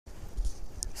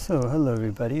So, hello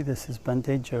everybody, this is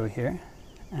Bante Joe here,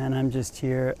 and I'm just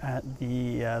here at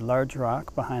the large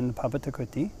rock behind the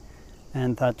Pavatakoti,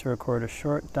 and thought to record a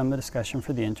short Dhamma discussion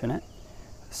for the internet.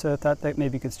 So I thought that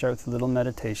maybe you could start with a little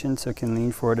meditation, so you can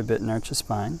lean forward a bit and arch the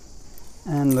spine,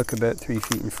 and look about 3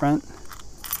 feet in front,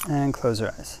 and close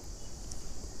your eyes.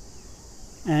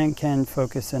 And can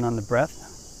focus in on the breath,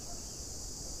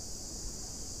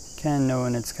 can know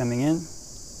when it's coming in,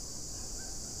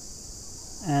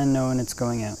 and know when it's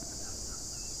going out.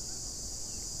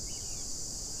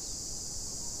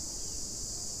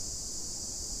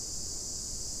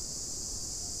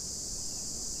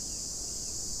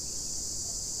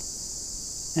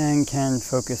 And can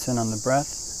focus in on the breath,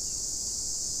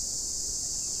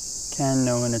 can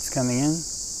know when it's coming in,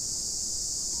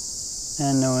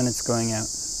 and know when it's going out.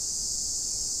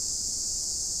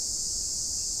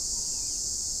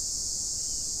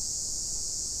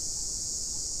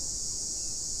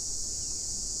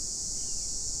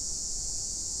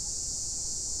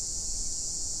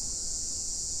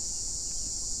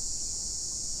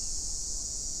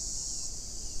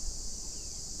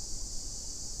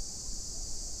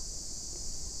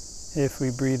 If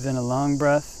we breathe in a long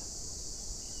breath,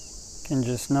 can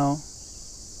just know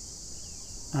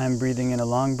I'm breathing in a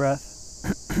long breath.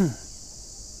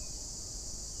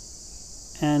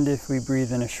 And if we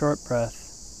breathe in a short breath,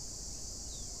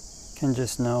 can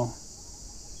just know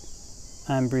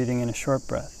I'm breathing in a short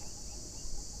breath.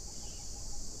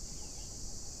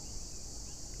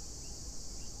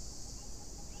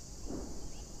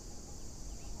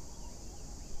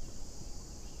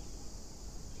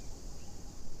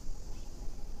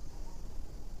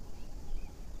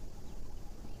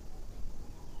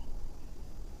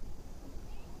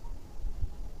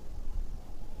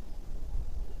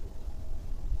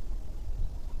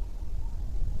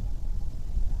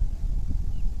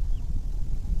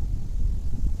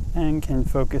 And can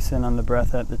focus in on the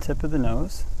breath at the tip of the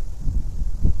nose.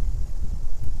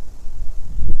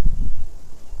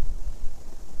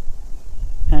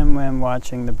 And when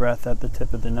watching the breath at the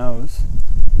tip of the nose,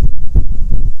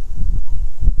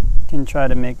 can try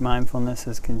to make mindfulness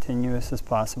as continuous as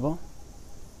possible,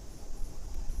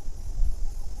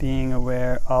 being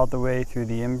aware all the way through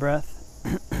the in-breath.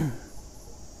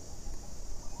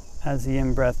 As the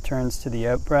in-breath turns to the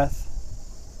out-breath,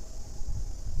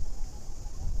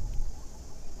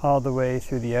 all the way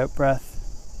through the out-breath,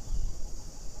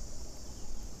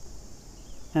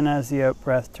 and as the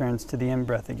out-breath turns to the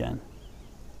in-breath again.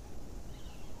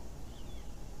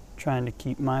 Trying to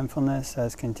keep mindfulness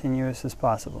as continuous as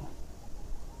possible.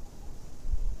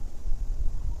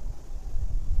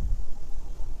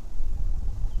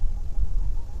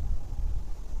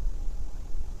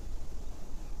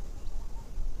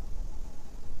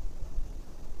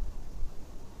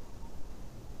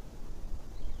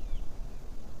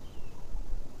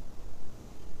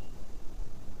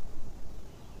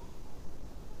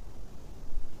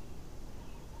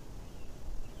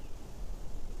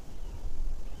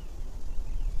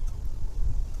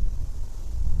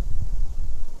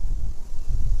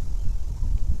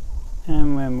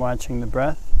 And when watching the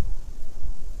breath,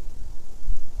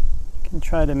 can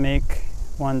try to make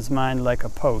one's mind like a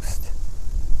post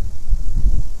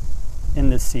in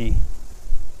the sea.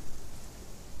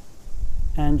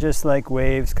 And just like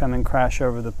waves come and crash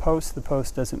over the post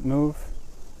doesn't move.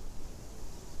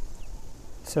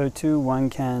 So too, one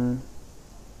can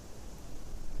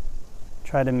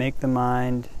try to make the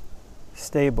mind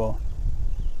stable,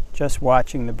 just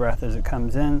watching the breath as it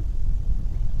comes in,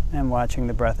 and watching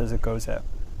the breath as it goes out.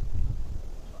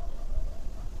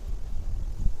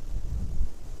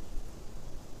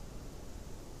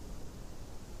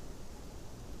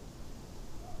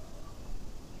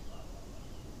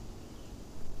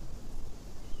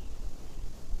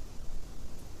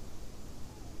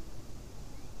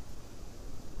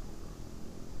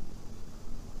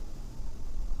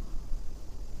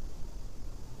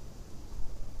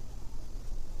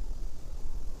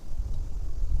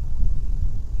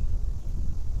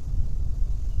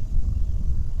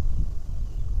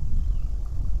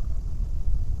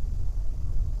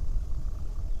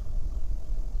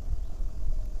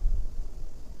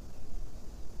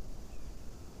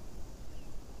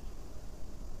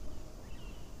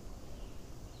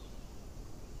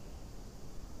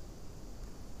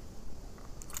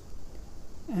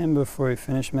 And before we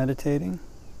finish meditating,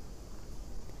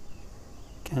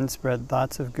 can spread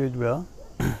thoughts of goodwill,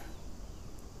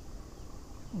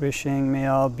 wishing may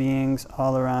all beings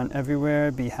all around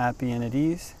everywhere be happy and at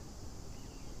ease.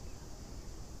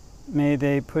 May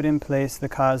they put in place the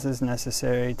causes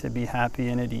necessary to be happy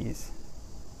and at ease.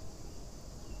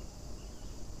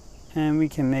 And we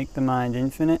can make the mind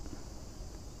infinite,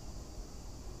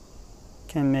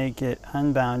 can make it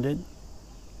unbounded,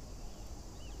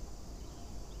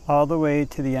 all the way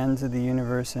to the ends of the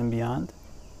universe and beyond,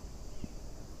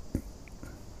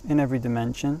 in every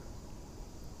dimension.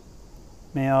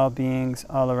 May all beings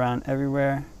all around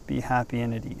everywhere be happy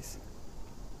and at ease.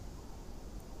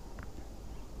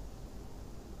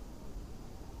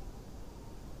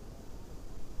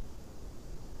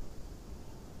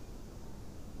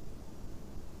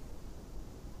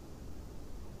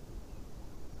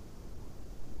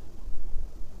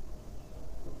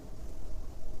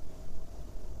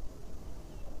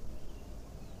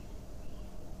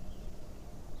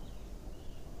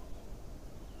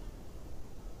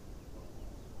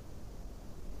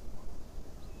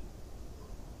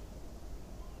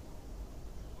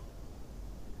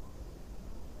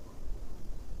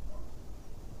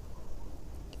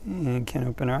 And can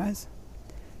open our eyes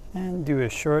and do a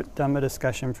short Dhamma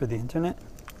discussion for the internet.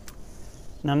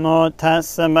 Namo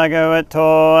tassa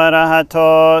bhagavato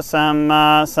arahato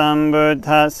samma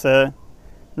sambuddhassa.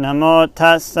 Namo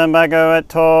tassa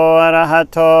bhagavato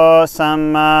arahato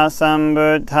samma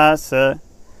sambuddhassa.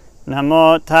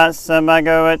 Namo tassa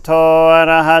bhagavato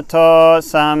arahato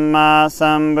samma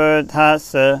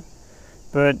sambuddhassa.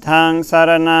 Buddhaṃ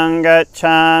saraṇaṃ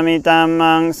gacchāmi,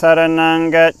 Dhammaṃ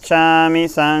saraṇaṃ gacchāmi,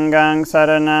 Saṅඝaṃ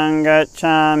saraṇaṃ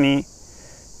gacchāmi.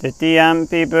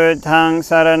 Titiyampi Buddhaṃ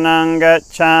saraṇaṃ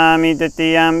gacchāmi,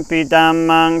 Titiyampi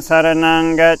Dhammaṃ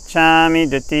saraṇaṃ gacchāmi,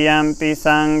 Titiyampi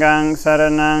Saṅඝaṃ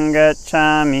saraṇaṃ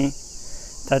gacchāmi.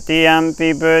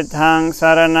 Tatiyampi Buddhaṃ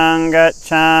saraṇaṃ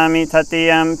gacchāmi,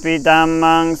 Tatiyampi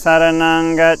Dhammaṃ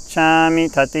saraṇaṃ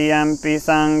gacchāmi, Tatiyampi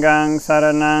Saṅඝaṃ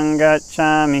saraṇaṃ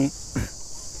gacchāmi.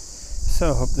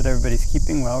 So hope that everybody's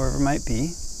keeping well wherever it might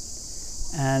be,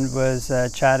 and was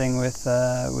chatting with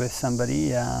somebody,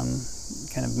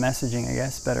 kind of messaging, I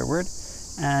guess, better word,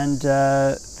 and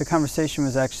the conversation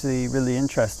was actually really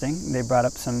interesting. They brought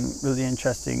up some really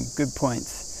interesting, good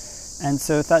points, and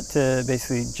so I thought to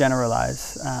basically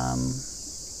generalize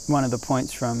one of the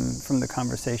points from the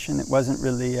conversation. It wasn't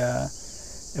really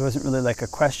like a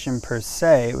question per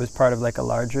se. It was part of like a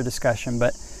larger discussion,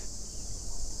 but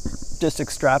just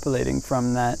extrapolating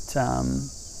from that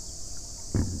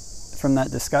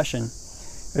discussion,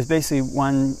 it was basically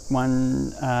one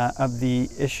of the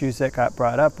issues that got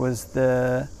brought up was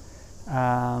this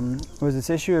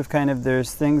issue of kind of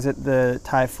there's things at the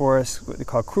Thai forest, what they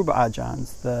call Kruba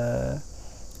Ajahns,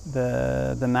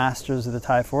 the masters of the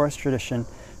Thai forest tradition,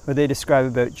 where they describe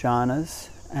about jhanas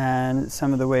and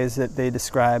some of the ways that they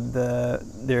describe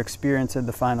their experience of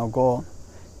the final goal.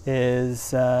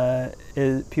 Is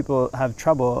people have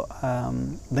trouble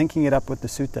linking it up with the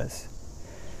suttas.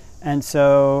 And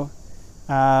so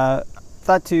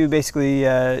thought to basically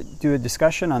do a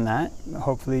discussion on that,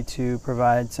 hopefully to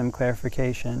provide some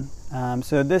clarification.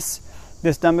 So this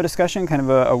Dhamma discussion, kind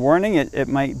of a warning, it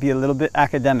might be a little bit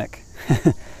academic.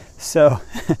 So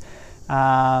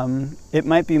it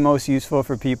might be most useful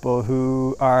for people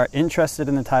who are interested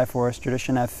in the Thai forest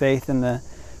tradition, have faith in the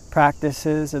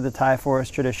practices of the Thai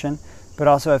forest tradition, but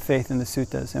also have faith in the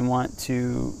suttas and want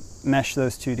to mesh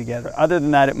those two together. Other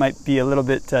than that, it might be a little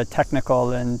bit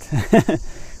technical and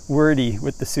wordy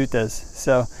with the suttas.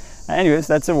 So anyways,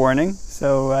 that's a warning.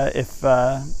 So if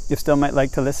you still might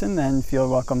like to listen, then feel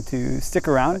welcome to stick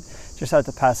around. Just have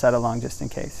to pass that along just in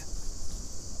case.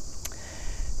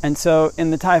 And so in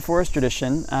the Thai forest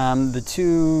tradition,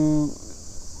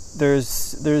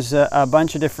 there's a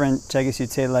bunch of different, I guess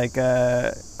you'd say, like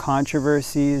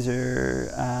controversies or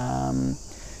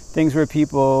things where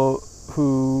people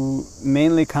who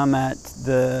mainly come at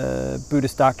the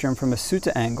Buddhist doctrine from a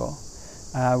sutta angle,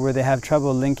 where they have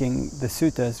trouble linking the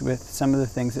suttas with some of the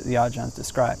things that the Ajahns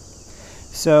describe.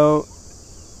 So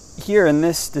here in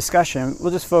this discussion,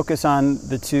 we'll just focus on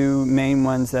the two main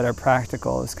ones that are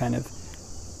practical. Is kind of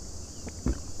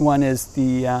one is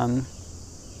the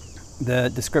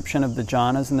description of the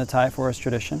jhanas in the Thai forest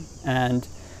tradition and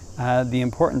the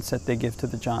importance that they give to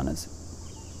the jhanas.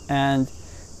 And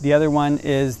the other one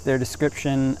is their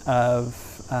description of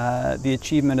the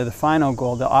achievement of the final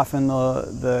goal. Often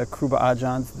the Kruba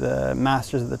Ajahns, the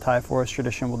masters of the Thai forest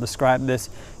tradition, will describe this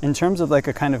in terms of like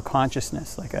a kind of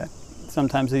consciousness,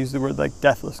 sometimes they use the word like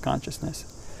deathless consciousness.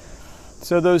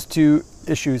 So those two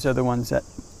issues are the ones that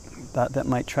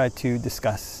might try to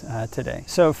discuss today.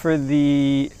 So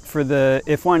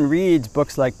if one reads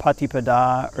books like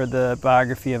Patipada or the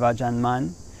biography of Ajahn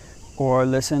Mun, or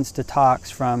listens to talks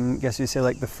from, I guess you say,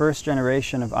 like the first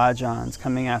generation of Ajahns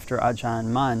coming after Ajahn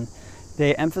Mun,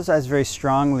 they emphasize very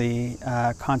strongly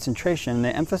concentration.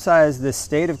 They emphasize this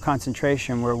state of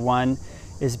concentration where one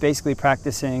is basically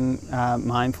practicing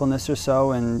mindfulness or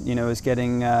so, and is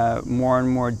getting more and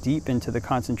more deep into the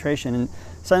concentration. And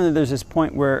suddenly there's a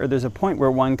point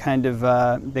where one kind of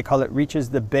they call it reaches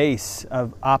the base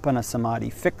of appana samadhi,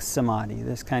 fixed samadhi.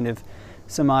 This kind of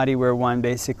samadhi where one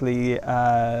basically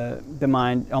the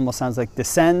mind almost sounds like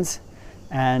descends,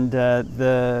 and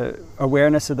the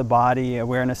awareness of the body,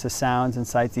 awareness of sounds and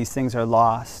sights, these things are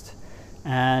lost,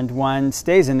 and one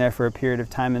stays in there for a period of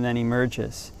time and then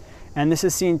emerges. And this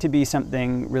is seen to be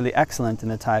something really excellent in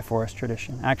the Thai forest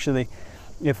tradition. Actually,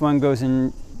 if one goes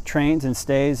and trains and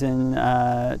stays in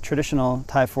traditional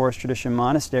Thai forest tradition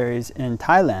monasteries in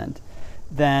Thailand,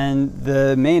 then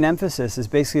the main emphasis is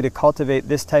basically to cultivate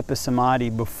this type of samadhi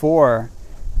before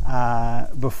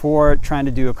trying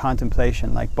to do a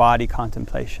contemplation, like body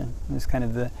contemplation. This kind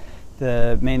of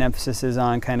the main emphasis is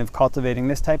on kind of cultivating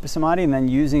this type of samadhi and then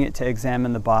using it to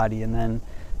examine the body, and then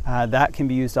that can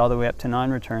be used all the way up to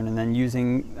non-return, and then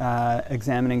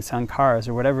examining sankharas,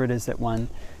 or whatever it is that one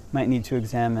might need to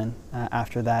examine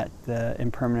after that, the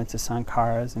impermanence of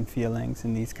sankharas and feelings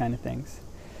and these kind of things.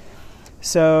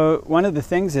 So one of the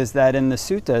things is that in the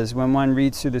suttas, when one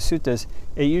reads through the suttas,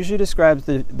 it usually describes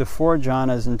the four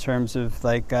jhanas in terms of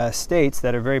like states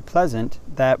that are very pleasant,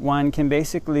 that one can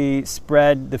basically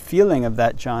spread the feeling of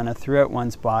that jhana throughout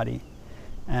one's body.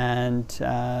 And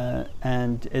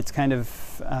it's kind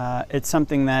of it's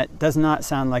something that does not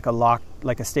sound like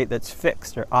a state that's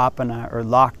fixed or apana or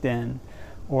locked in,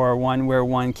 or one where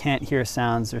one can't hear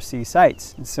sounds or see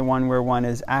sights. It's the one where one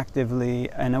is actively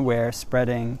and aware,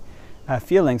 spreading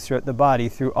feelings throughout the body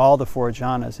through all the four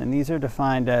jhanas, and these are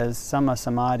defined as samma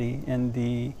samadhi in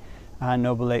the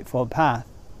Noble Eightfold Path.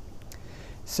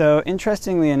 So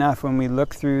interestingly enough, when we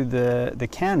look through the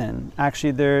canon,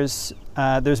 actually there's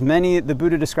many. The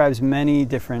Buddha describes many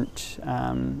different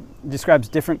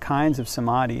different kinds of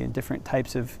samadhi and different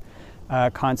types of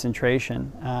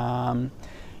concentration.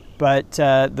 But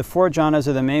the four jhanas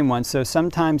are the main ones. So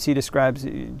sometimes he describes,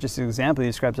 just an example, he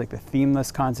describes like the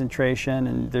themeless concentration,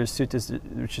 and there's suttas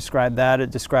which describe that. It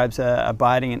describes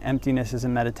abiding in emptiness as a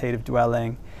meditative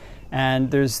dwelling, and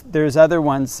there's other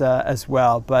ones as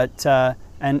well. But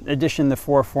in addition, the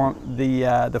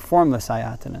formless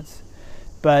ayatanas.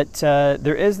 But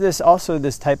there is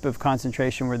this type of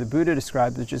concentration where the Buddha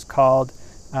describes, which is called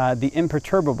the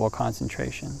imperturbable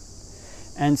concentration.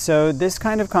 And so this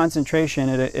kind of concentration,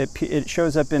 it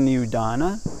shows up in the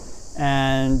Udana,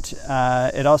 and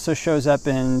it also shows up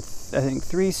in, I think,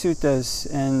 3 suttas,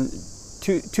 and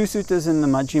two suttas in the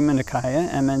Majjhima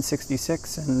Nikaya, MN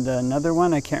 66, and another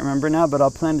one, I can't remember now, but I'll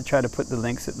plan to try to put the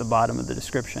links at the bottom of the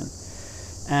description.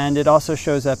 And it also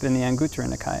shows up in the Anguttara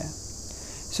Nikaya.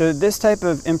 So this type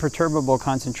of imperturbable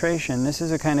concentration, this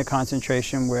is a kind of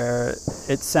concentration where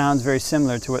it sounds very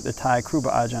similar to what the Thai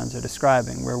Kruba Ajahns are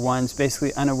describing, where one's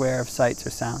basically unaware of sights or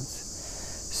sounds.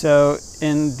 So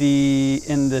in the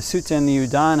sutta in the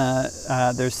Udana,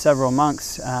 there's several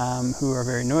monks who are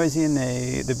very noisy, and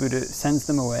the Buddha sends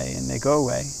them away, and they go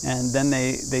away, and then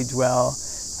they dwell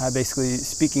basically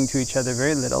speaking to each other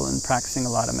very little and practicing a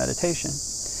lot of meditation.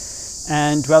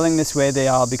 And dwelling this way, they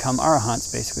all become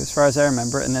arahants, basically, as far as I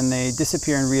remember, and then they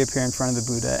disappear and reappear in front of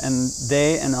the Buddha, and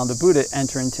they and all the Buddha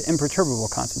enter into imperturbable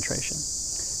concentration,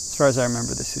 as far as I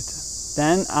remember the sutta.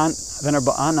 Then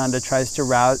Venerable Ananda tries to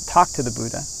talk to the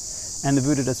Buddha, and the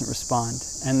Buddha doesn't respond.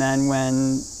 And then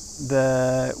when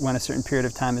a certain period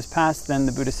of time has passed, then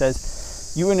the Buddha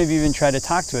says, "You wouldn't have even tried to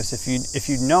talk to us if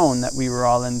you'd known that we were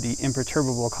all in the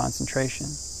imperturbable concentration."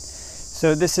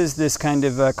 So this is this kind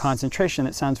of concentration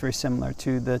that sounds very similar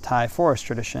to the Thai forest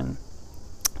tradition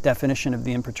definition of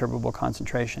the imperturbable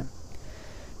concentration.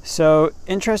 So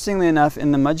interestingly enough,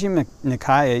 in the Majjhima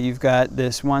Nikaya, you've got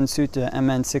this one sutta,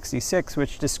 MN 66,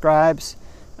 which describes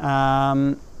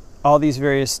all these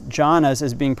various jhanas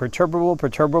as being perturbable,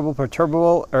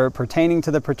 or pertaining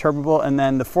to the perturbable, and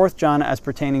then the fourth jhana as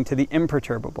pertaining to the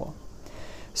imperturbable.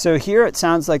 So here it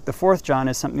sounds like the fourth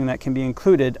jhana is something that can be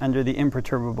included under the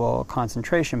imperturbable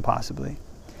concentration, possibly.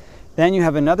 Then you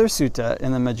have another sutta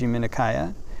in the Majjhima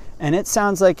Nikaya, and it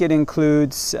sounds like it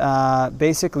includes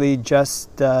basically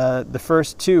just the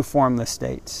first 2 formless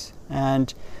states.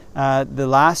 And the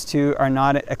last 2 are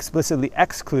not explicitly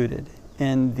excluded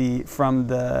from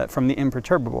the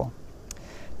imperturbable.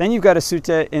 Then you've got a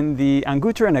sutta in the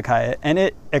Anguttara Nikaya, and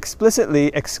it explicitly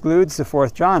excludes the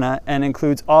fourth jhana and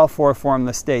includes all 4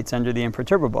 formless states under the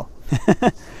imperturbable.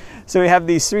 So we have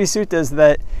these 3 suttas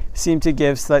that seem to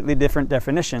give slightly different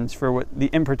definitions for what the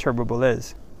imperturbable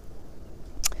is.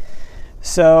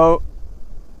 So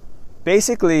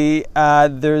basically,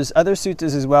 there's other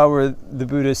suttas as well where the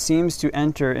Buddha seems to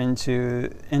enter into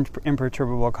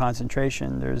imperturbable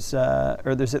concentration. There's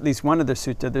at least one other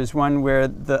sutta. There's one where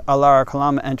the Alara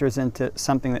Kalama enters into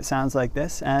something that sounds like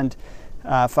this, and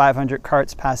 500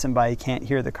 carts pass him by, he can't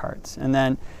hear the carts. And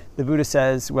then the Buddha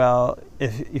says, well,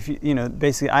 if you know,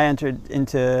 basically I entered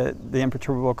into the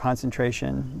imperturbable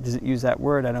concentration, doesn't use that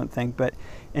word, I don't think, but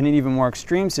in an even more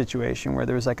extreme situation where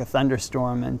there was like a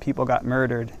thunderstorm and people got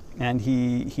murdered, and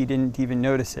he didn't even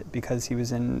notice it because he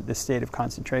was in the state of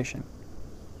concentration.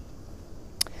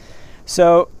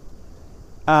 So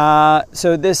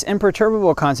this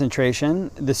imperturbable concentration,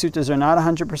 the suttas are not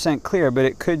 100% clear, but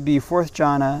it could be fourth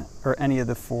jhana or any of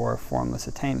the four formless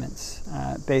attainments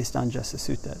based on just the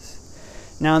suttas.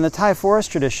 Now in the Thai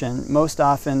forest tradition, most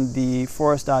often the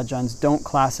forest ajahns don't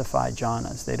classify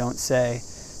jhanas. They don't say,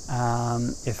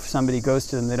 if somebody goes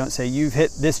to them, they don't say, you've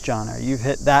hit this jhana, or you've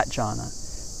hit that jhana,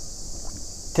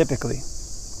 typically.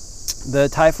 The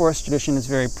Thai forest tradition is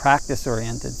very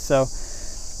practice-oriented. So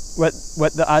what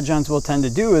the ajahns will tend to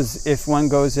do is, if one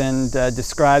goes and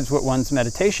describes what one's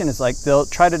meditation is like, they'll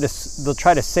try to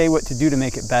say what to do to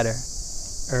make it better,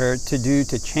 or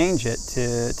to change it,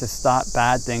 to stop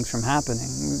bad things from happening.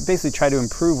 Basically try to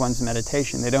improve one's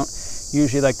meditation. They don't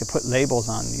usually like to put labels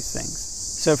on these things.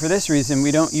 So for this reason, we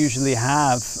don't usually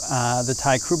have the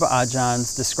Thai Kruba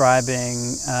ajahns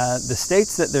describing the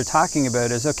states that they're talking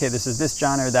about as, okay, this is this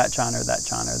jhana, or that jhana, or that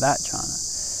jhana, or that jhana.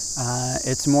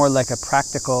 It's more like a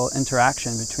practical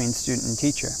interaction between student and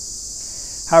teacher.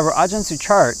 However, Ajahn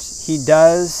Suchart, he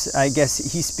does, I guess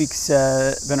he speaks,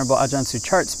 Venerable Ajahn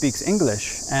Suchart speaks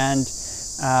English, and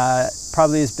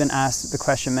probably has been asked the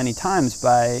question many times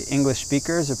by English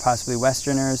speakers or possibly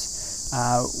Westerners,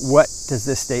 what does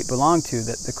this state belong to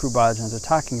that the Kruba Ajahns are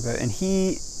talking about? And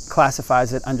he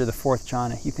classifies it under the fourth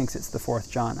jhana. He thinks it's the fourth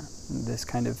jhana, this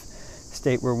kind of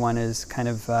state where one is kind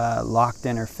of locked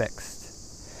in or fixed.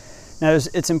 Now,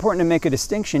 it's important to make a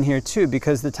distinction here too,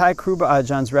 because the Thai Kruba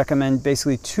ajahns recommend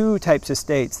basically two types of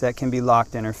states that can be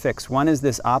locked in or fixed. One is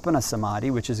this apana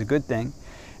samadhi, which is a good thing,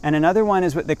 and another one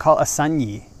is what they call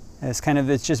asanyi.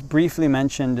 It's just briefly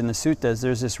mentioned in the suttas.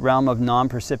 There's this realm of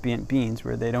non-percipient beings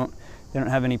where they don't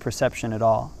have any perception at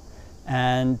all,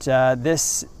 and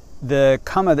the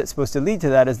kamma that's supposed to lead to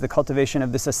that is the cultivation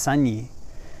of this asanyi.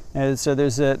 So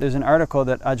there's an article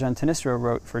that Ajahn Thanissaro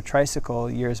wrote for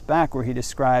Tricycle years back where he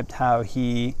described how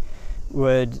he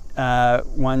would,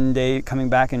 one day coming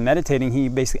back and meditating, he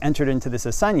basically entered into this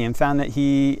asanyi and found that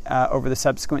he, over the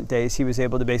subsequent days, he was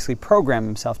able to basically program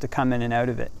himself to come in and out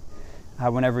of it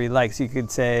whenever he likes. He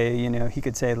could say, he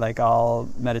could say like, I'll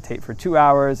meditate for 2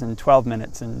 hours and 12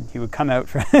 minutes, and he would come out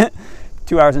for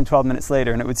 2 hours and 12 minutes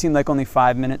later, and it would seem like only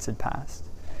 5 minutes had passed.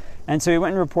 And so he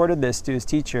went and reported this to his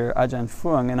teacher, Ajahn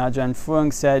Fuang, and Ajahn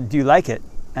Fuang said, do you like it?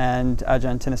 And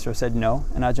Ajahn Thanissaro said no,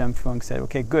 and Ajahn Fuang said,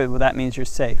 okay, good, well that means you're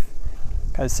safe,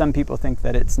 because some people think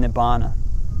that it's nibbana.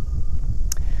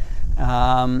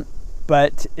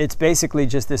 But it's basically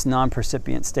just this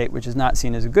non-percipient state, which is not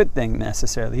seen as a good thing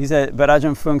necessarily. He said, but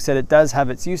Ajahn Fuang said it does have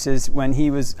its uses. When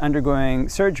he was undergoing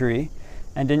surgery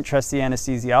and didn't trust the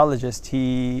anesthesiologist,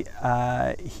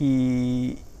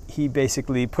 he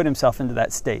basically put himself into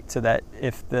that state so that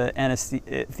if the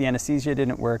anesthesia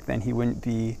didn't work, then he wouldn't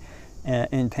be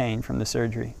in pain from the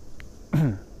surgery.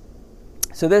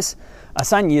 So this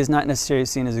asanyi is not necessarily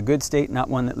seen as a good state, not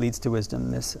one that leads to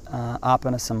wisdom. This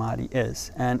apana samadhi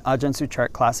is. And Ajahn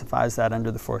Suchart classifies that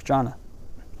under the fourth jhana.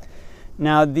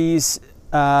 Now these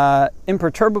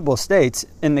imperturbable states,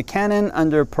 in the canon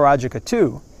under Parajika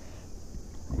 2,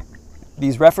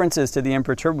 these references to the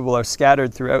imperturbable are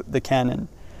scattered throughout the canon.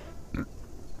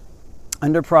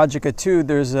 Under Parajika 2,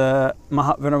 there's a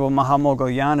Venerable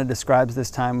Mahamoggallana describes this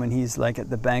time when he's like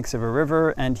at the banks of a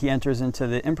river and he enters into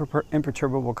the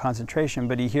imperturbable concentration,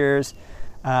 but he hears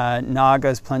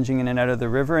nagas plunging in and out of the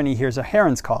river, and he hears a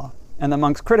heron's call. And the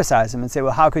monks criticize him and say,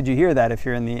 well, how could you hear that if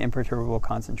you're in the imperturbable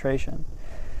concentration?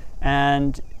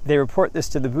 And they report this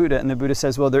to the Buddha, and the Buddha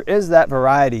says, well, there is that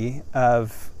variety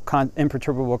of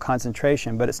imperturbable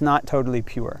concentration, but it's not totally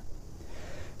pure.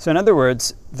 So in other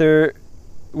words,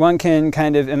 one can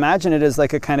kind of imagine it as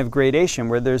like a kind of gradation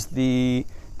where there's the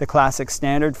classic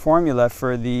standard formula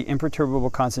for the imperturbable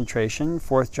concentration,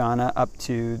 fourth jhana, up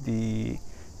to the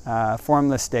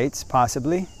formless states,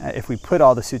 possibly, if we put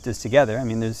all the suttas together. I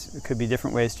mean, there could be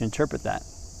different ways to interpret that.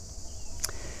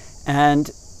 And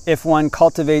if one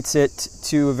cultivates it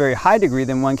to a very high degree,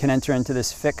 then one can enter into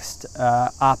this fixed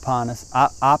apana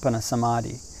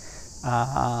samadhi.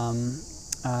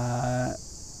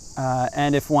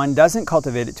 And if one doesn't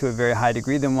cultivate it to a very high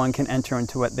degree, then one can enter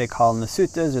into what they call in the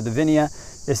Suttas or the Vinaya,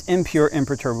 this impure,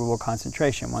 imperturbable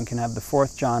concentration. One can have the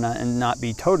fourth jhana and not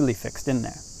be totally fixed in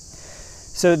there.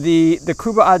 So the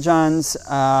Kruba Ajahns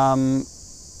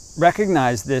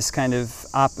recognize this kind of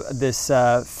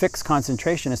fixed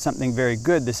concentration as something very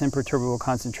good. This imperturbable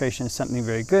concentration is something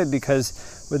very good, because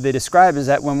what they describe is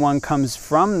that when one comes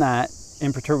from that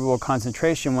imperturbable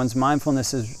concentration, one's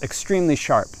mindfulness is extremely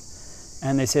sharp.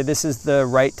 And they say this is the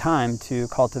right time to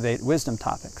cultivate wisdom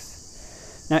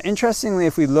topics. Now, interestingly,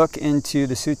 if we look into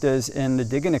the suttas in the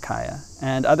Digha Nikaya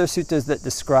and other suttas that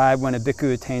describe when a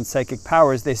bhikkhu attains psychic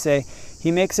powers, they say he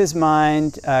makes his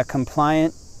mind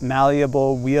compliant,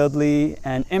 malleable, wieldy,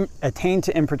 and attain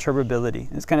to imperturbability.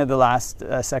 It's kind of the last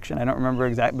section. I don't remember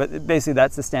exactly, but basically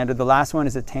that's the standard. The last one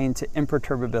is attain to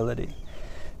imperturbability.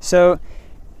 So,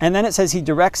 and then it says he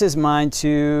directs his mind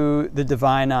to the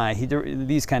divine eye.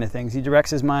 These kind of things. He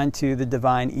directs his mind to the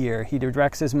divine ear. He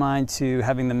directs his mind to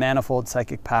having the manifold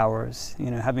psychic powers. You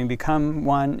know, having become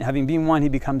one, having been one, he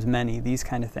becomes many. These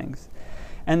kind of things.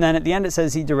 And then at the end it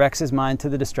says he directs his mind to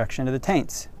the destruction of the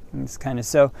taints. It's kind of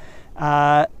so.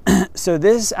 So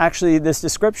this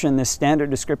description, this standard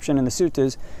description in the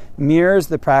suttas, mirrors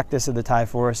the practice of the Thai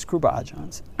forest Kruba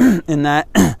Ajahns, in that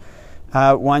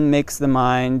one makes the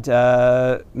mind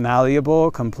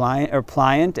malleable, compliant, or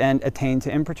pliant, and attain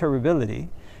to imperturbability.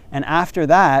 And after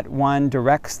that, one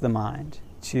directs the mind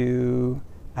to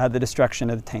the destruction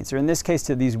of the taints, or in this case,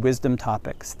 to these wisdom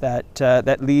topics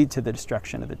that lead to the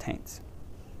destruction of the taints.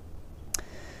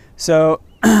 So,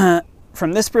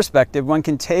 from this perspective, one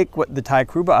can take what the Thai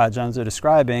Kruba Ajahns are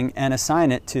describing and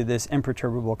assign it to this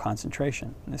imperturbable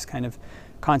concentration, this kind of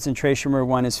concentration where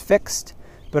one is fixed,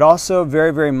 but also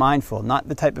very, very mindful, not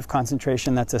the type of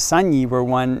concentration that's a sanyi where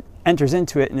one enters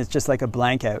into it and it's just like a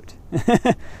blank out.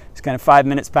 It's kind of 5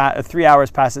 minutes pass, 3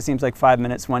 hours pass, it seems like 5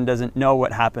 minutes, one doesn't know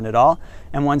what happened at all,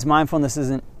 and one's mindfulness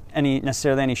isn't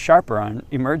necessarily any sharper on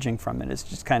emerging from it. It's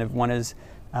just kind of one is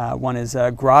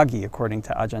groggy, according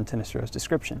to Ajahn Thanissara's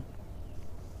description.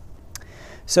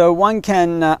 So one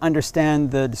can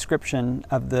understand the description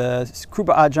of the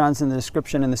Kruba Ajahns and the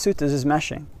description in the suttas as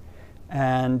meshing,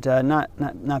 and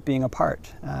not being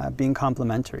apart, being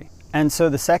complementary. And so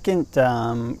the second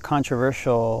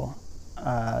controversial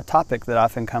topic that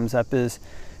often comes up is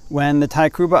when the Thai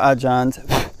Kruba Ajahns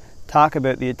talk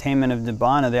about the attainment of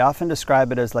Nibbana, they often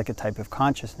describe it as like a type of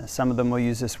consciousness. Some of them will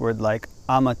use this word like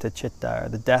amata citta, or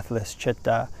the deathless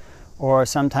citta, or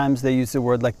sometimes they use the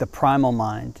word like the primal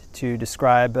mind to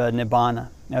describe Nibbana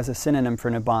as a synonym for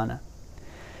Nibbana.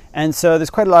 And so there's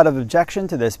quite a lot of objection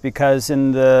to this, because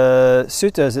in the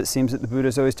suttas it seems that the Buddha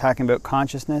is always talking about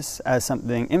consciousness as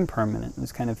something impermanent.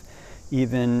 There's kind of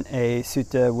even a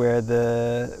sutta where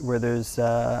there's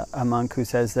a monk who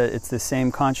says that it's the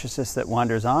same consciousness that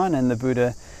wanders on, and the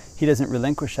Buddha, he doesn't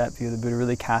relinquish that view. The Buddha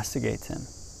really castigates him.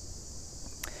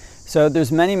 So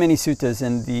there's many, many suttas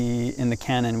in the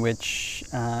canon which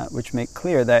make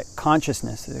clear that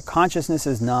consciousess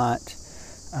is not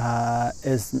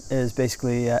is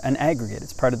basically an aggregate.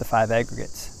 It's part of the 5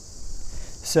 aggregates.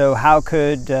 So how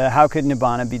could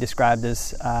Nibbana be described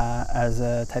as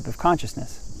a type of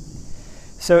consciousness?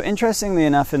 So interestingly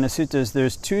enough, in the suttas,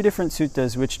 there's 2 different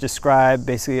suttas which describe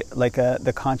basically like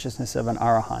the consciousness of an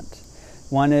Arahant.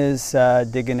 One is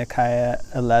Digha Nikaya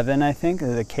 11, I think,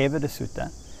 the Kevada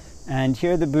Sutta. And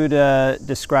here the Buddha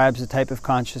describes a type of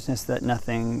consciousness that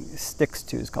nothing sticks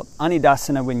to. It's called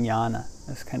Anidassana Vinyana.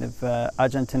 This kind of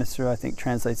Ajahn Thanissara, I think,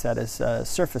 translates that as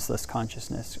surfaceless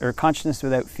consciousness, or consciousness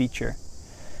without feature.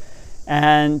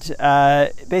 And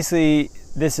basically,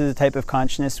 this is a type of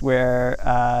consciousness where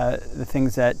the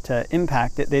things that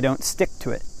impact it, they don't stick to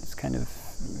it. It's kind of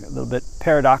a little bit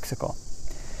paradoxical.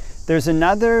 There's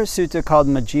another sutta called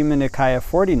Majjhima Nikaya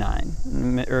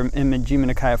 49, or in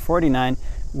Majjhima Nikaya 49,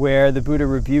 where the Buddha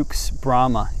rebukes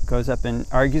Brahma. He goes up and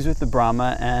argues with the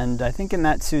Brahma, and I think in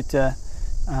that sutta,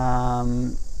 I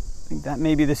think that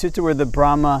may be the sutta where the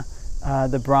Brahma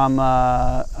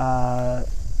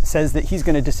says that he's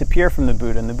going to disappear from the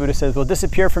Buddha, and the Buddha says, well,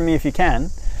 disappear from me if you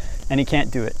can, and he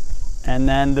can't do it. And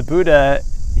then the Buddha,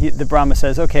 the Brahma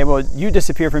says, okay, well, you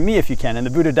disappear from me if you can, and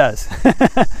the Buddha does.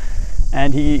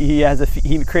 And he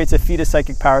creates a feat of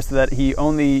psychic power so that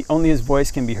only his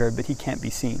voice can be heard, but he can't be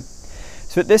seen.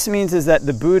 So what this means is that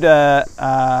the Buddha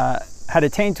had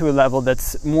attained to a level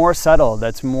that's more subtle,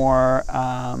 that's more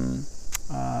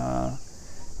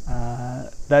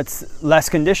that's less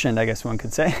conditioned, I guess one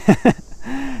could say,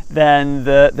 than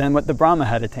what the Brahma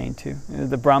had attained to.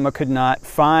 The Brahma could not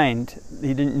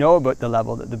he didn't know about the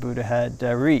level that the Buddha had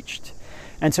reached.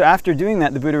 And so after doing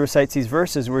that, the Buddha recites these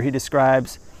verses where he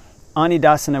describes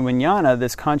Anidassana Vinyana,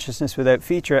 this consciousness without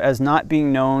feature, as not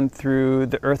being known through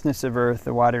the earthness of earth,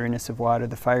 the wateriness of water,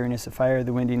 the fieriness of fire,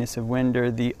 the windiness of wind,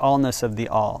 or the allness of the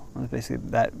all. Basically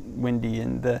that windy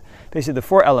and basically the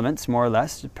four elements, more or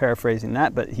less, paraphrasing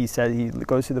that, but he said he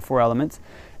goes through the four elements,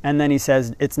 and then he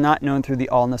says it's not known through the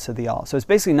allness of the all. So it's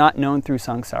basically not known through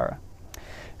samsara.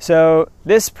 So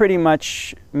this pretty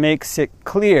much makes it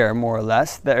clear, more or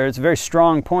less, that it's a very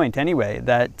strong point anyway,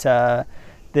 that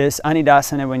this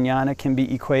Anidassana Vinyana can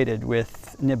be equated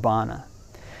with Nibbana.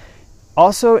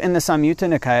 Also in the Samyutta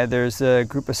Nikaya, there's a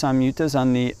group of Samyuttas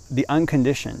on the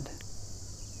unconditioned.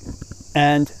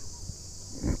 And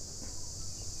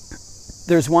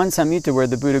there's one Samyutta where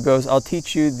the Buddha goes, I'll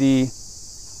teach you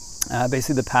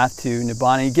basically the path to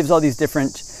Nibbana. He gives all these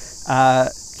different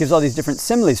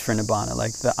similes for Nibbana,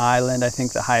 like the island, I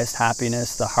think the highest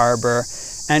happiness, the harbor.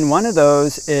 And one of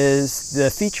those is the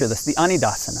featureless, the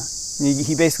Anidassana.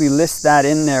 He basically lists that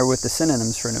in there with the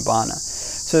synonyms for Nibbana.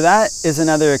 So that is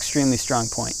another extremely strong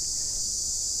point.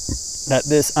 That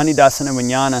this Anidassana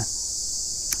Vinyana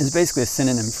is basically a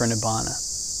synonym for Nibbana.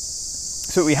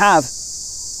 So what we have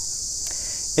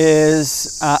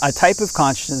is a type of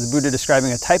consciousness, the Buddha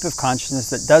describing a type of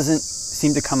consciousness that doesn't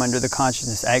seem to come under the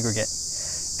consciousness aggregate.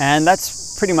 And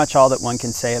that's pretty much all that one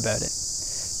can say about it.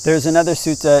 There's another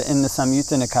sutta in the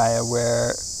Samyutta Nikaya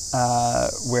where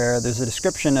there's a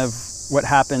description of what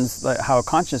happens, like how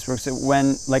consciousness works.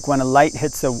 When a light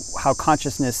hits how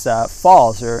consciousness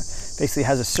falls, or basically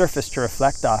has a surface to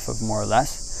reflect off of, more or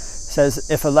less. It says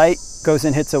if a light goes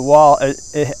and hits a wall,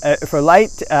 if a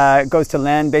light goes to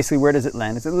land, basically where does it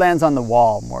land? It lands on the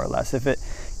wall, more or less. If it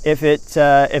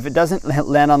doesn't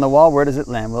land on the wall, where does it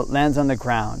land? Well, it lands on the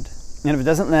ground. And if it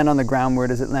doesn't land on the ground, where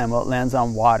does it land? Well, it lands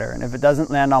on water. And if it doesn't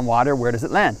land on water, where does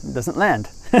it land? It doesn't land.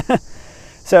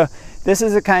 So this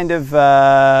is a kind of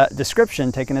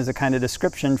description, taken as a kind of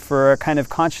description for a kind of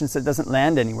consciousness that doesn't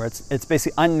land anywhere. It's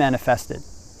basically unmanifested.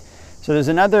 So there's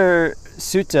another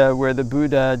sutta where the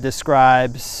Buddha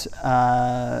describes,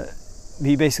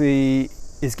 he basically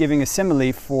is giving a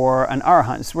simile for an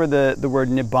Arahant. It's where the word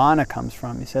Nibbana comes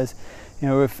from. He says,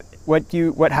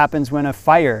 what happens when when a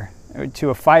fire,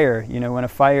 when a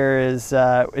fire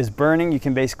is burning, you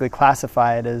can basically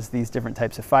classify it as these different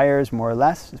types of fires, more or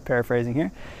less, just paraphrasing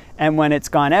here. And when it's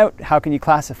gone out, how can you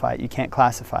classify it? You can't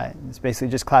classify it. It's basically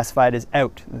just classified as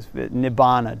out, it's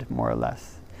nibbana, more or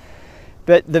less.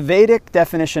 But the Vedic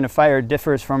definition of fire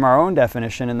differs from our own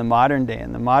definition in the modern day.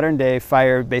 In the modern day,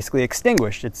 fire basically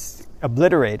extinguished, it's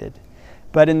obliterated.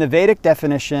 But in the Vedic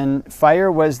definition,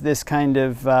 fire was this kind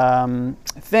of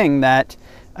thing that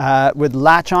would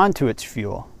latch onto its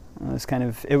fuel.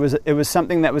 It was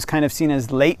something that was kind of seen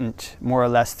as latent, more or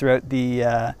less, throughout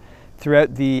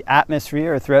the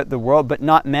atmosphere or throughout the world, but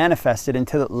not manifested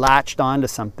until it latched onto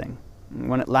something. And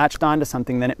when it latched onto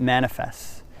something, then it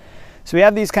manifests. So we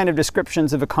have these kind of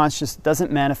descriptions of a consciousness that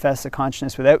doesn't manifest, a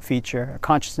consciousness without feature, a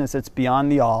consciousness that's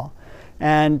beyond the all.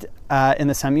 And in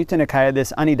the Samyutta Nikaya,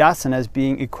 this Anidassana as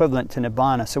being equivalent to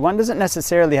Nibbana. So one doesn't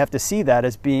necessarily have to see that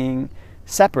as being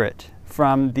separate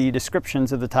from the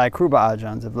descriptions of the Thai Kruba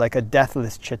Ajahns, of like a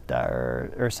deathless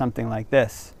chitta or something like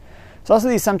this. There's also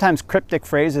these sometimes cryptic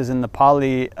phrases in the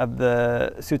Pali of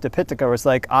the Sutta Pitaka where it's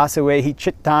like asavehi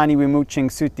chittani vimuching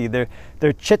suti.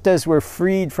 Their chittas were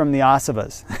freed from the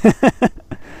asavas.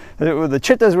 The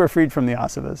chittas were freed from the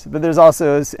asavas. But there's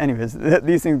also, anyways,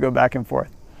 these things go back and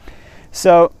forth.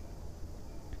 So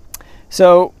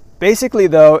basically,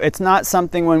 though, it's not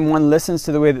something, when one listens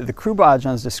to the way that the Kruba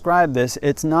Ajahns describe this,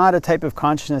 it's not a type of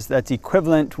consciousness that's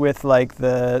equivalent with like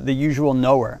the usual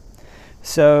knower.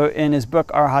 So in his book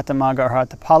Arahata Magga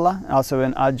Arahata Pala, also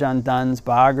in Ajahn Dun's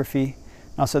biography,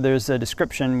 also there's a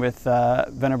description with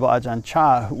Venerable Ajahn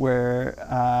Chah where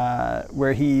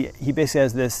he basically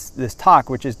has this talk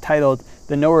which is titled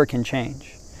 "The Knower Can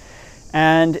Change."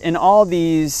 And in all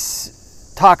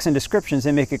these talks and descriptions,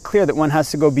 they make it clear that one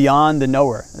has to go beyond the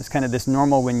knower. It's kind of this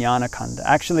normal Vijnana Kanda.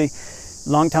 Actually,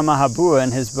 Longta Mahabua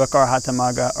in his book Arahata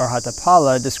Magga Arahata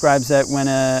Pala describes that when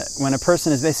a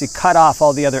person is basically cut off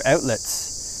all the other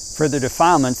outlets for their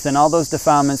defilements, then all those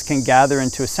defilements can gather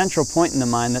into a central point in the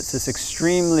mind that's this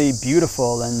extremely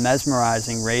beautiful and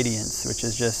mesmerizing radiance, which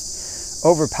is just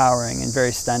overpowering and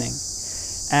very stunning.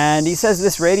 And he says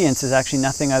this radiance is actually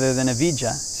nothing other than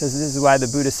avidya. He says this is why the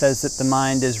Buddha says that the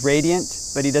mind is radiant,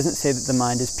 but he doesn't say that the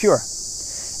mind is pure.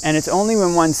 And it's only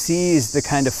when one sees the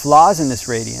kind of flaws in this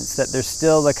radiance, that there's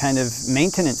still the kind of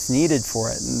maintenance needed for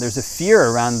it, and there's a fear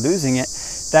around losing it,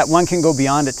 that one can go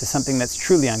beyond it to something that's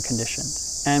truly unconditioned.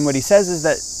 And what he says is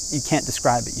that you can't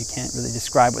describe it. You can't really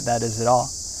describe what that is at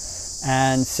all.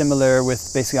 and similar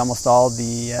with basically almost all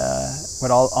the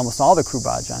almost all the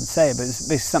Kruba Ajahns say, but it's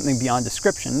basically something beyond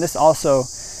description. This also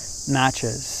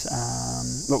matches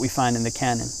what we find in the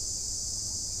canon.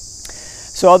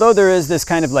 So although there is this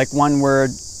kind of like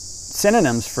one-word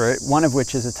synonyms for it, one of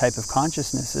which is a type of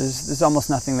consciousness, there's almost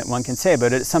nothing that one can say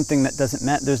about it. It's something that doesn't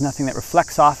matter. There's nothing that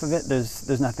reflects off of it.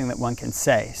 There's nothing that one can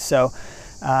say. So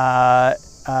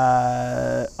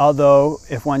although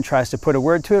if one tries to put a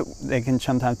word to it, they can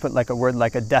sometimes put like a word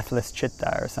like a deathless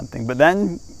chitta or something, but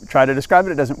then try to describe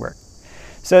it, it doesn't work.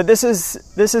 So this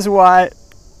is why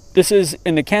this is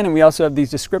in the canon. We also have these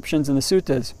descriptions in the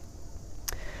suttas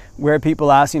where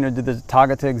people ask, did the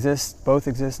Tathagata exist, both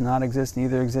exist, not exist,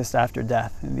 neither exist after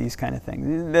death, and these kind of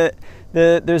things.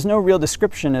 There's no real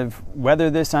description of whether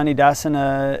this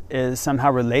Anidassana is somehow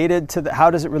related to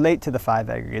how does it relate to the five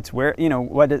aggregates, where,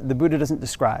 what the Buddha doesn't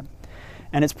describe.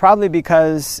 And it's probably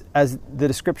because, as the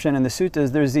description in the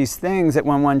suttas, there's these things that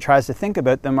when one tries to think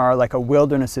about them are like a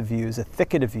wilderness of views, a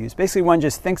thicket of views. Basically, one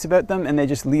just thinks about them and they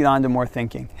just lead on to more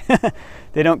thinking.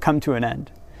 They don't come to an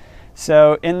end.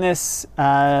 So in this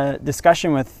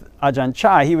discussion with Ajahn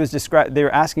Chah, they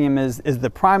were asking him, is the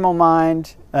primal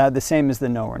mind the same as the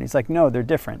knower? And he's like, no, they're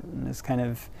different. And it's kind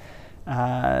of,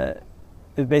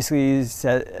 it basically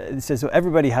says, well,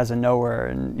 everybody has a knower,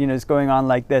 and it's going on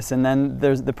like this. And then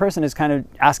the person is kind of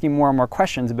asking more and more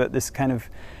questions about this kind of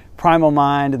primal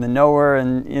mind and the knower,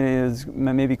 and there's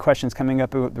maybe questions coming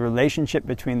up about the relationship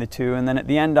between the two. And then at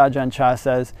the end, Ajahn Chah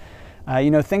says,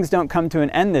 things don't come to an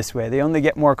end this way. They only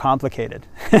get more complicated.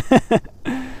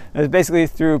 It's basically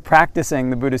through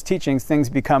practicing the Buddha's teachings, things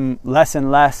become less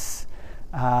and less,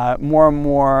 become more and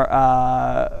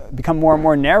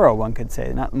more narrow, one could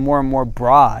say, not more and more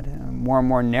broad, more and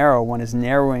more narrow. One is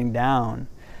narrowing down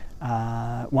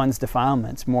one's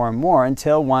defilements more and more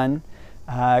until one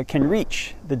can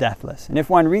reach the deathless. And if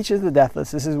one reaches the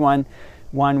deathless, this is one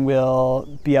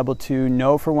will be able to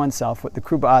know for oneself what the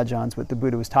Kruba Ajahns, what the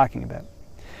Buddha was talking about.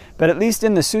 But at least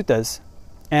in the suttas,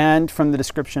 and from the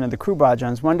description of the Kruba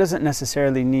Ajahns, one doesn't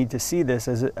necessarily need to see this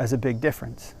as a big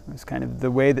difference. It's kind of the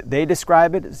way that they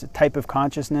describe it as a type of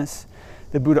consciousness.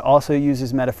 The Buddha also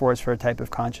uses metaphors for a type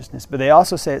of consciousness, but they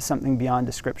also say it's something beyond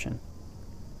description.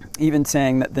 Even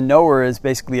saying that the knower is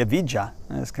basically avidya.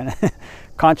 It's kind of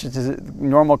consciousness.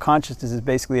 Normal consciousness is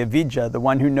basically avidya. The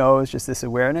one who knows, just this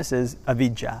awareness, is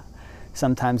avidya.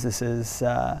 Sometimes this is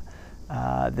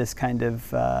this kind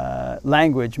of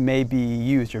language may be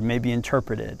used or may be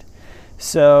interpreted.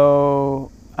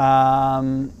 So,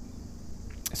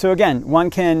 so again, one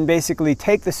can basically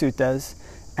take the suttas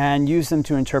and use them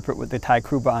to interpret what the Thai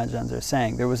Kruba Ajahns are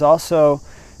saying. There was also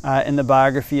in the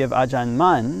biography of Ajahn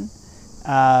Mun,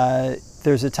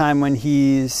 there's a time when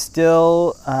he's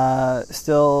still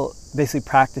basically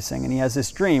practicing, and he has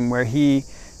this dream where he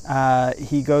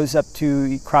goes up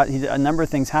to, a number of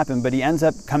things happen, but he ends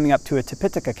up coming up to a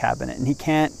Tipitaka cabinet, and he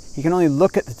can only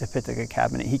look at the Tipitaka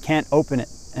cabinet. He can't open it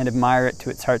and admire it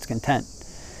to its heart's content.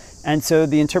 And so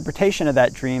the interpretation of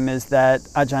that dream is that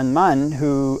Ajahn Mun,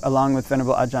 who along with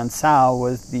Venerable Ajahn Sao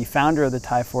was the founder of the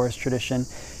Thai forest tradition,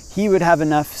 he would have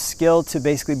enough skill to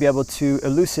basically be able to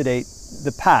elucidate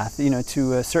the path,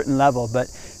 to a certain level, but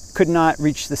could not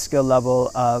reach the skill level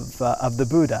of the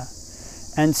Buddha.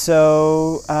 And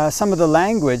so some of the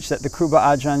language that the Kruba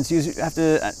Ajahns use,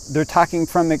 they're talking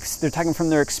from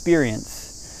their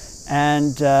experience,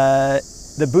 and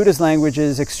the Buddha's language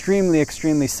is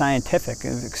extremely scientific,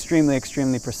 extremely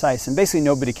precise, and basically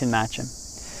nobody can match him.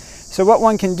 So what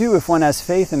one can do if one has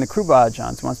faith in the Kruba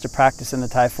Ajahns, wants to practice in the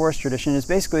Thai forest tradition, is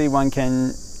basically one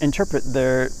can interpret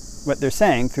what they're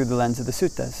saying through the lens of the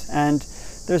suttas, and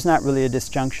there's not really a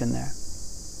disjunction there.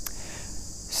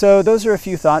 So those are a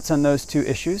few thoughts on those two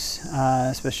issues,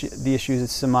 especially the issues of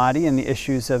samadhi and the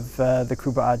issues of the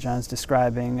Kruba Ajahns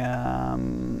describing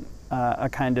a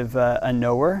kind of a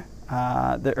knower,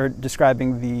 or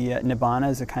describing the nibbana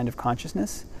as a kind of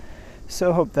consciousness.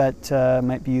 So hope that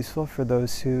might be useful for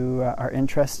those who are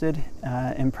interested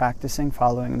in practicing,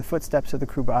 following in the footsteps of the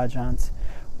Kruba Ajahns,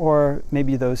 or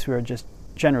maybe those who are just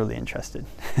generally interested.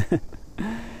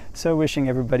 So wishing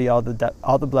everybody all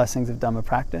the blessings of Dhamma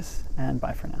practice, and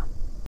bye for now.